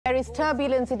There is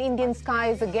turbulence in Indian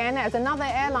skies again as another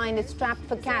airline is strapped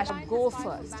for cash.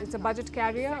 Gofirst. It's a budget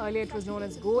carrier. Earlier it was known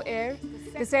as Go Air.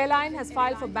 This airline has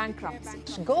filed for bankruptcy.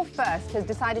 Gofirst has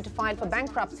decided to file for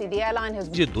bankruptcy. The airline has...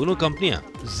 ये दोनों कंपनियां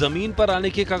जमीन पर आने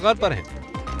के कगार पर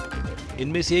हैं।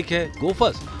 इनमें से एक है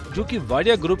गोफर्स्ट, जो कि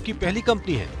वाडिया ग्रुप की पहली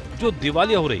कंपनी है जो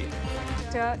दिवालिया हो रही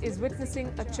है। Is witnessing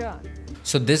a churn.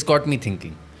 So this got me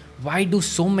thinking, why do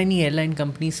so many airline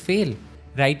companies fail?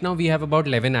 Right now we have about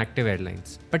 11 active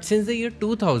airlines. But since the year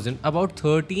 2000, about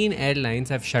 13 airlines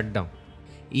have shut down.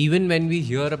 Even when we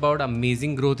hear about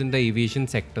amazing growth in the aviation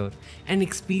sector and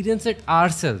experience it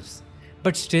ourselves,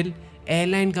 but still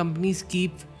airline companies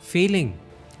keep failing.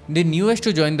 The newest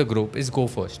to join the group is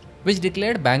Gofirst, which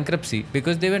declared bankruptcy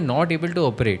because they were not able to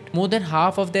operate more than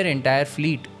half of their entire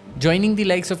fleet, joining the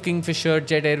likes of Kingfisher,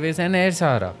 JetAirways and Air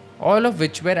Sahara, all of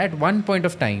which were at one point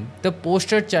of time the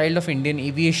poster child of Indian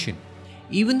aviation.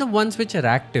 Even the ones which are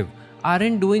active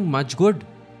aren't doing much good.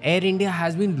 Air India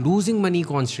has been losing money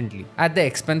constantly at the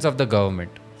expense of the government.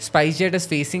 SpiceJet is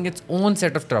facing its own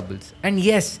set of troubles. And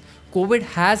yes, COVID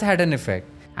has had an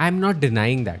effect. I'm not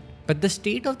denying that. But the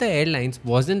state of the airlines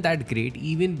wasn't that great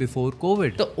even before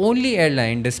COVID. The only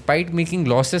airline, despite making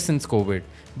losses since COVID,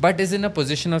 but is in a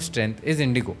position of strength is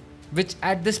Indigo, which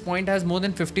at this point has more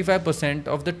than 55%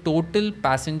 of the total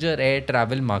passenger air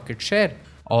travel market share.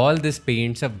 All this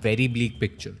paints a very bleak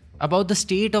picture about the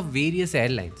state of various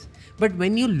airlines. But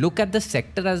when you look at the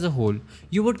sector as a whole,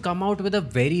 you would come out with a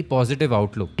very positive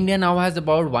outlook. India now has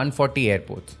about 140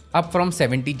 airports, up from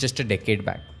 70 just a decade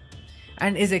back,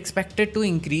 and is expected to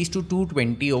increase to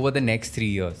 220 over the next 3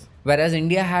 years. Whereas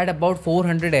India had about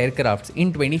 400 aircrafts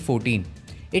in 2014,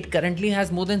 it currently has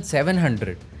more than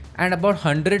 700 and about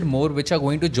 100 more which are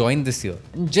going to join this year.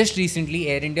 And just recently,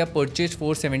 Air India purchased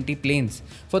 470 planes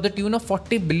for the tune of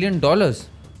 $40 billion.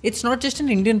 It's not just an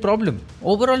Indian problem.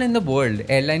 Overall in the world,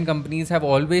 airline companies have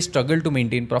always struggled to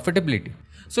maintain profitability.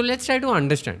 So let's try to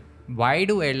understand, why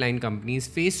do airline companies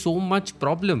face so much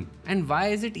problem and why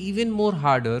is it even more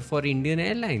harder for Indian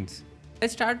airlines?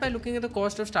 Let's start by looking at the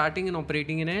cost of starting and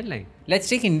operating an airline. Let's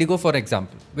take Indigo for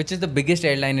example, which is the biggest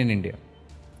airline in India.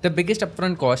 The biggest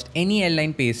upfront cost any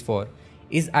airline pays for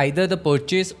is either the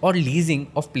purchase or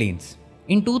leasing of planes.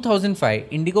 In 2005,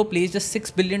 Indigo placed a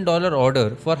 $6 billion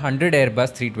order for 100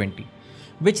 Airbus 320,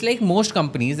 which like most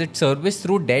companies, it serviced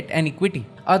through debt and equity.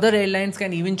 Other airlines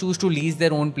can even choose to lease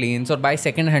their own planes or buy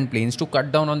second-hand planes to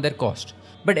cut down on their cost.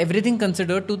 But everything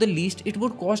considered, to the least, it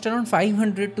would cost around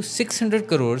 500 to 600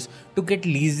 crores to get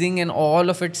leasing and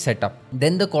all of it set up.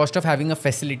 Then the cost of having a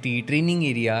facility, training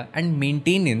area and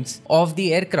maintenance of the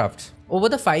aircrafts. Over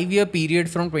the 5-year period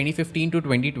from 2015 to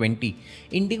 2020,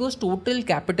 Indigo's total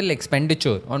capital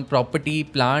expenditure on property,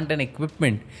 plant and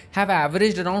equipment have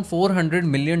averaged around $400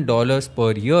 million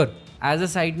per year. As a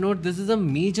side note, this is a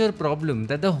major problem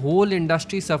that the whole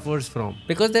industry suffers from.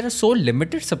 Because there are so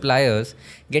limited suppliers,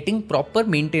 getting proper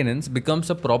maintenance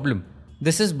becomes a problem.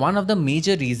 This is one of the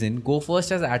major reasons Gofirst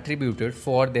has attributed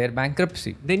for their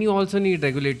bankruptcy. Then you also need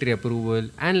regulatory approval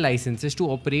and licenses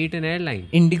to operate an airline.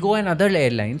 Indigo and other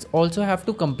airlines also have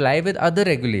to comply with other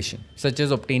regulations, such as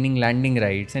obtaining landing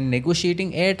rights and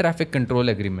negotiating air traffic control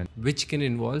agreements, which can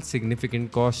involve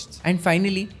significant costs. And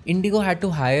finally, Indigo had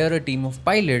to hire a team of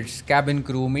pilots, cabin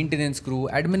crew, maintenance crew,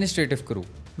 administrative crew,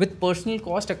 with personal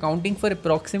cost accounting for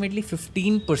approximately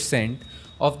 15%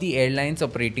 of the airline's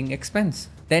operating expense.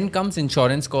 Then comes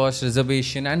insurance cost,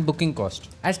 reservation and booking cost,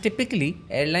 as typically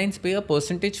airlines pay a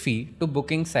percentage fee to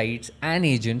booking sites and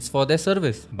agents for their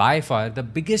service. By far, the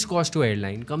biggest cost to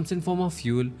airline comes in form of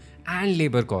fuel and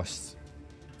labor costs.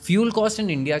 Fuel cost in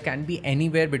India can be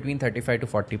anywhere between 35 to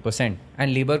 40%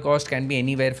 and labor cost can be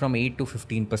anywhere from 8 to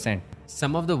 15%.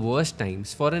 Some of the worst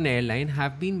times for an airline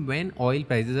have been when oil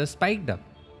prices are spiked up.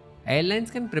 Airlines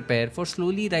can prepare for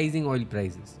slowly rising oil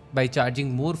prices by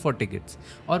charging more for tickets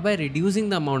or by reducing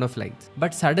the amount of flights,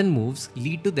 but sudden moves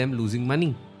lead to them losing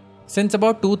money. Since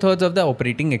about 2/3 of the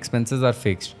operating expenses are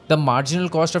fixed, the marginal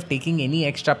cost of taking any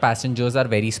extra passengers are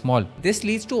very small. This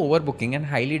leads to overbooking and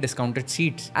highly discounted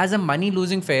seats, as a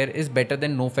money-losing fare is better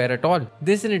than no fare at all.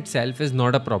 This in itself is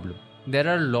not a problem. There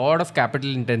are a lot of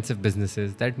capital-intensive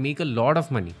businesses that make a lot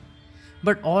of money,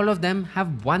 but all of them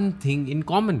have one thing in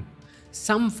common: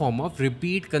 some form of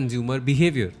repeat consumer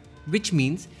behavior, which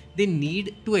means they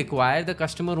need to acquire the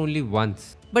customer only once.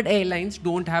 But airlines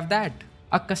don't have that.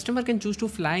 A customer can choose to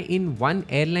fly in one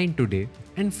airline today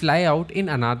and fly out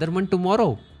in another one tomorrow,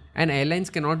 and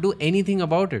airlines cannot do anything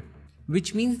about it,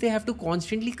 which means they have to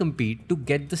constantly compete to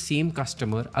get the same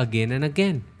customer again and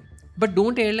again. But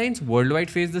don't airlines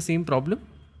worldwide face the same problem?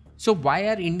 So why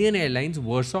are Indian airlines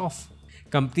worse off?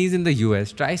 Companies in the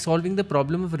US try solving the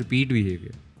problem of repeat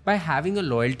behavior. by having a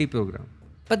loyalty program.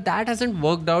 But that hasn't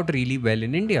worked out really well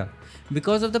in India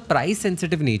because of the price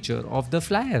sensitive nature of the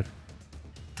flyer.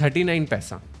 39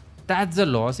 paisa. That's the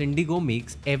loss IndiGo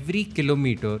makes every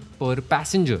kilometer per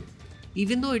passenger.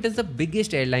 Even though it is the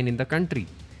biggest airline in the country,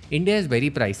 India is very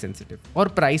price sensitive or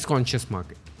price conscious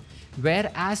market,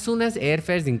 where as soon as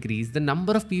airfares increase, the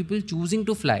number of people choosing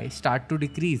to fly start to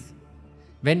decrease.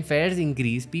 When fares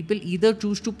increase, people either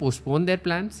choose to postpone their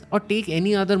plans or take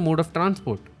any other mode of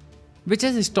transport, which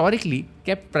has historically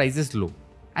kept prices low,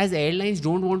 as airlines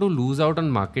don't want to lose out on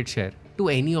market share to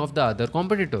any of the other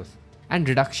competitors. And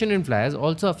reduction in flyers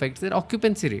also affects their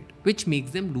occupancy rate, which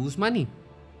makes them lose money.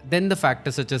 Then the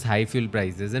factors such as high fuel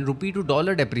prices and rupee to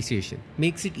dollar depreciation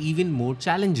makes it even more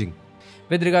challenging.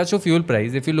 With regards to fuel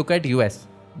price, if you look at US,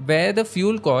 where the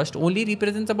fuel cost only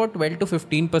represents about 12 to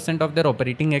 15% of their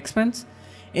operating expense,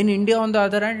 in India on the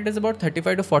other hand it is about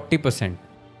 35 to 40%.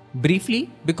 Briefly,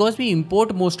 because we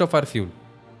import most of our fuel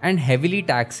and heavily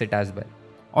tax it as well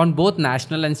on both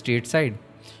national and state side.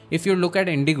 If you look at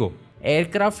IndiGo,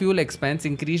 aircraft fuel expense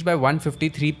increased by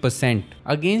 153%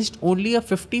 against only a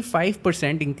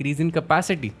 55% increase in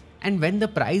capacity. And when the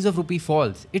price of rupee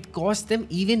falls, it costs them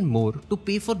even more to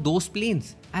pay for those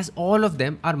planes, as all of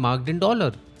them are marked in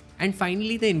dollar. And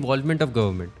finally, the involvement of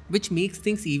government, which makes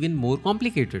things even more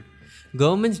complicated.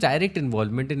 Government's direct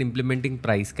involvement in implementing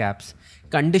price caps,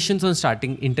 conditions on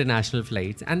starting international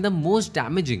flights, and the most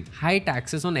damaging, high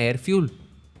taxes on air fuel.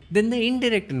 Then the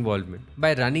indirect involvement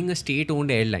by running a state-owned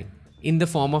airline in the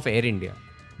form of Air India,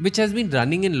 which has been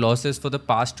running in losses for the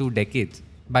past 2 decades.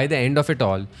 By the end of it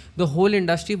all, the whole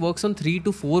industry works on 3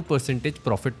 to 4%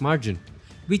 profit margin,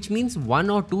 which means 1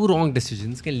 or 2 wrong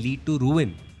decisions can lead to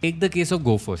ruin. Take the case of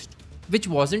Gofirst, which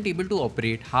wasn't able to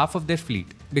operate half of their fleet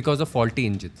because of faulty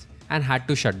engines and had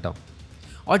to shut down.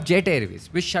 Or JetAirways,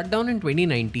 which shut down in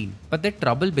 2019, but their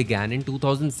trouble began in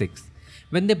 2006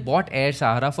 when they bought Air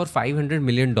Sahara for $500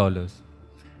 million.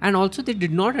 And also they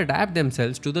did not adapt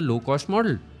themselves to the low-cost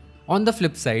model. On the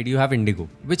flip side, you have IndiGo,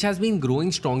 which has been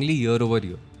growing strongly year over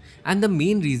year. And the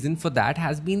main reason for that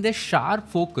has been their sharp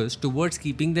focus towards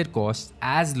keeping their costs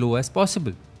as low as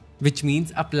possible, which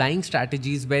means applying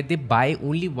strategies where they buy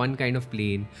only one kind of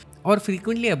plane or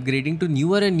frequently upgrading to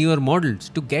newer and newer models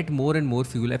to get more and more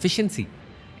fuel efficiency.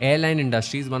 Airline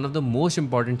industry is one of the most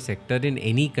important sector in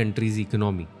any country's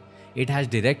economy. It has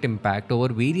direct impact over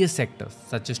various sectors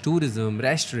such as tourism,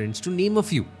 restaurants, to name a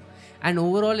few, and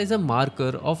overall is a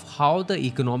marker of how the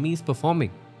economy is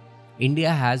performing. India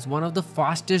has one of the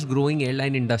fastest growing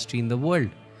airline industry in the world,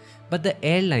 but the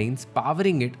airlines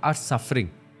powering it are suffering.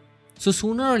 So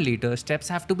sooner or later, steps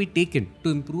have to be taken to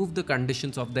improve the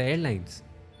conditions of the airlines.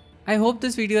 I hope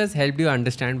this video has helped you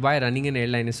understand why running an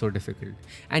airline is so difficult,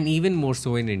 and even more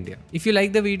so in India. If you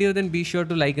like the video, then be sure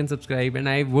to like and subscribe, and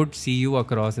I would see you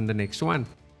across in the next one.